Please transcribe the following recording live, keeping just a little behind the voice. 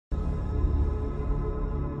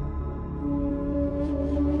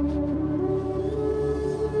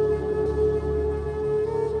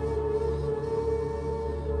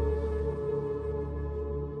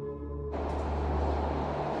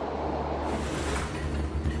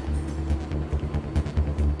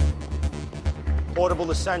Portable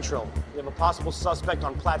to Central. We have a possible suspect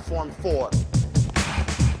on platform 4.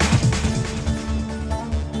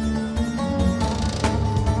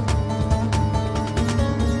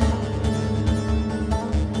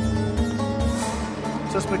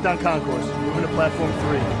 Suspect on concourse. Moving to platform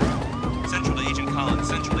 3. Central to Agent Collins.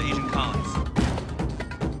 Central to Agent Collins.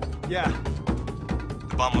 Yeah.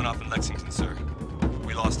 The bomb went off in Lexington, sir.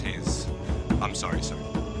 We lost Hayes. I'm sorry, sir.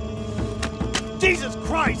 Jesus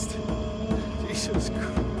Christ! Jesus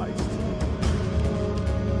Christ.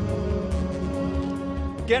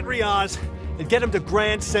 Get Riaz and get him to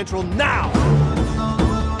Grand Central now!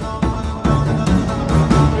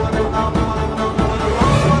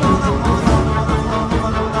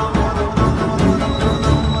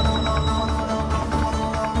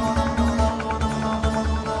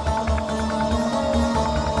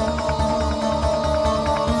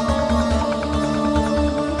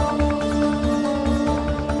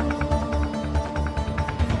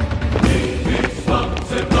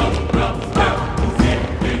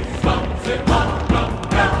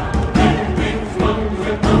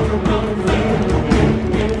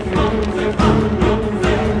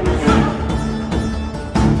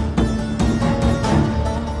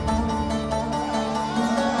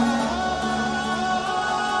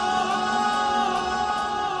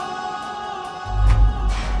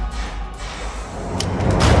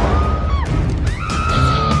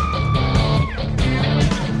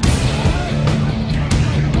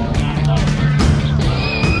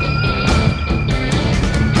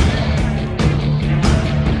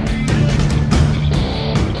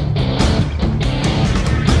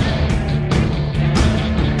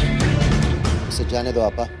 जाने दो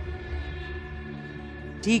आपा।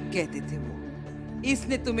 ठीक कहते थे वो।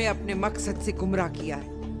 इसने तुम्हें अपने मकसद से गुमराह किया है,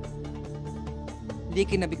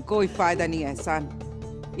 लेकिन अभी कोई फायदा नहीं है एहसान।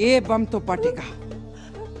 ये बम तो पटेगा।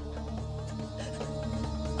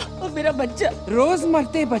 और मेरा बच्चा? रोज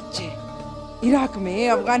मरते बच्चे इराक में,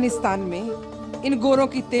 अफगानिस्तान में, इन गोरों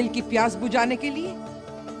की तेल की प्यास बुझाने के लिए।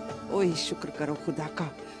 ओए शुक्र करो खुदा का,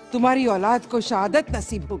 तुम्हारी औलाद को शहादत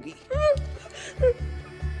नसीब होगी।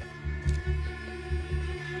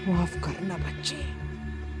 माफ करना बच्चे।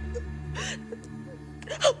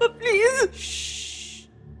 प्लीज।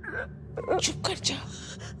 चुप कर जा।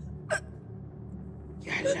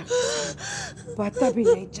 पता भी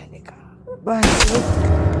नहीं चलेगा। बस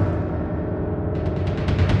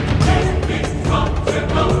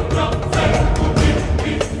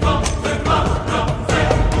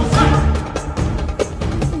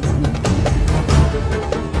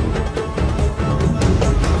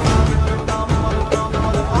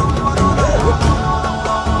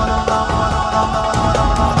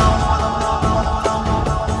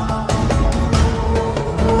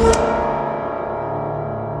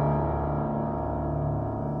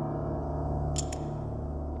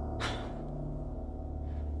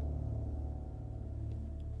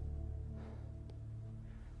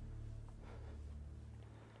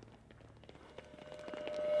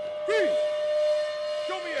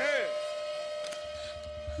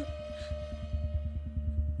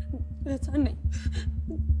ऐसा नहीं।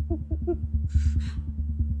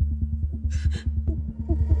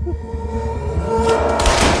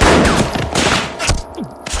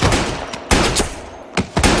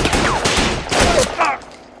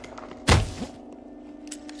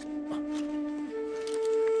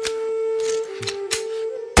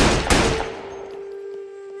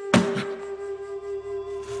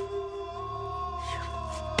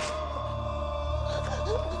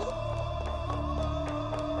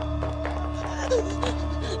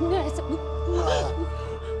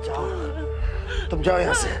 तुम जाओ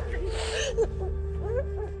यहाँ से।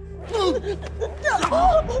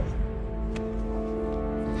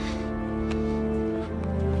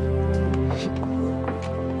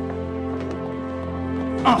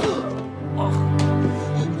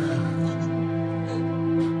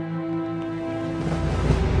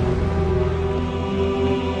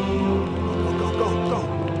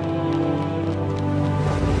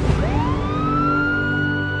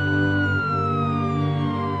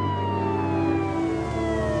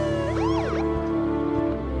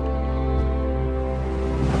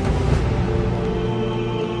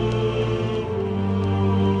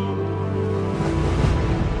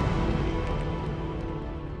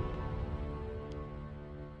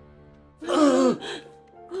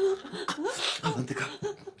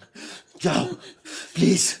 जाओ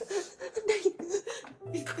प्लीज।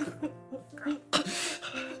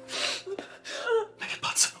 मेरी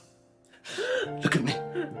बात सुनो। Look at me.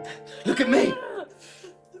 Look at me.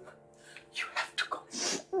 You have to go.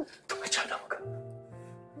 तुम्हें जाना होगा।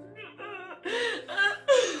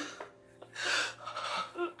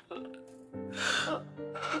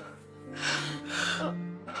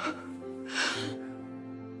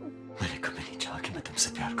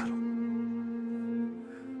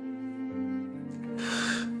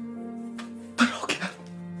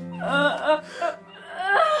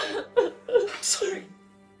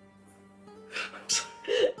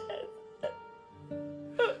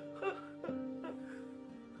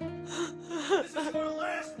 This is your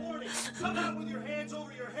last warning. Come out with your hands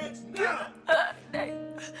over your heads now.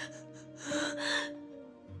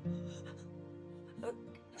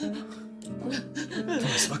 तुम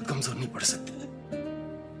इस वक्त कमजोर नहीं पड़ सकते,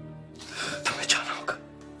 तुम्हें जाना होगा।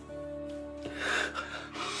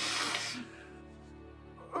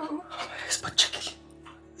 हमारे इस बच्चे के लिए।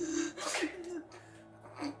 Okay,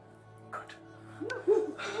 good.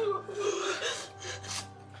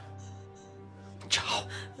 जाओ,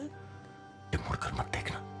 तुम मुड़कर मत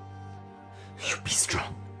देखना। You be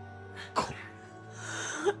strong. Go.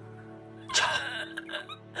 जाओ।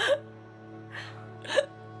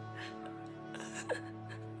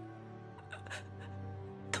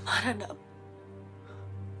 तुम्हारा नाम,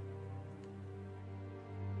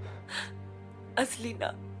 असली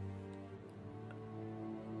नाम?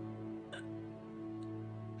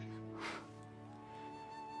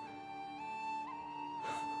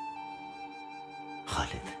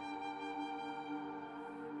 Khalid.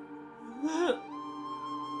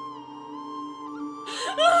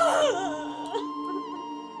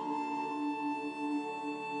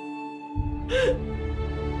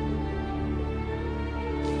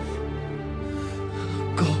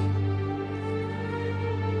 Go.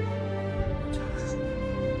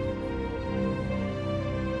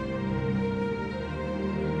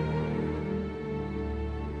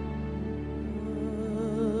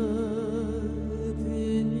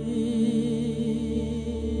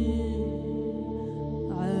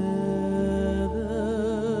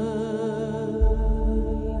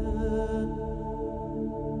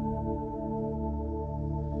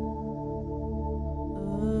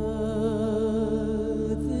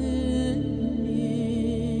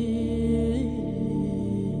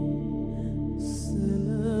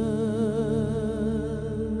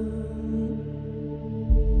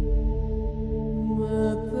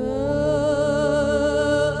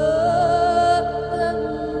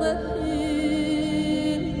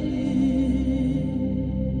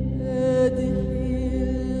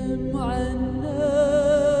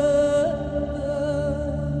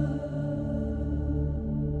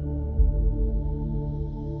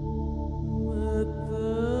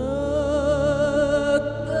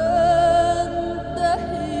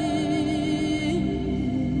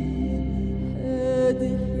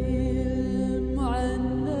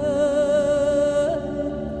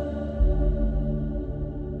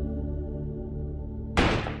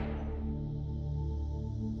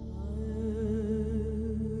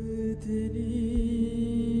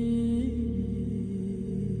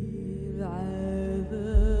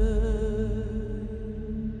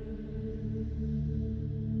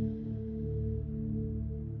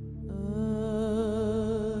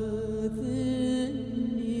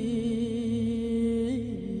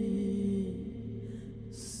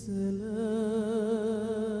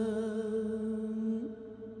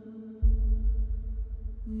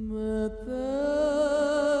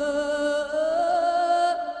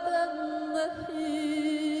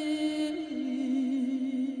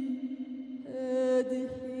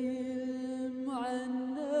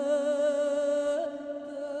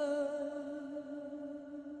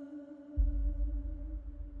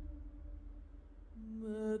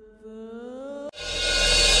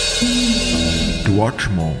 To watch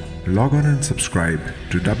more, log on and subscribe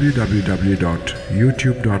to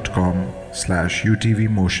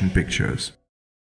www.youtube.com/UTVMotionPictures.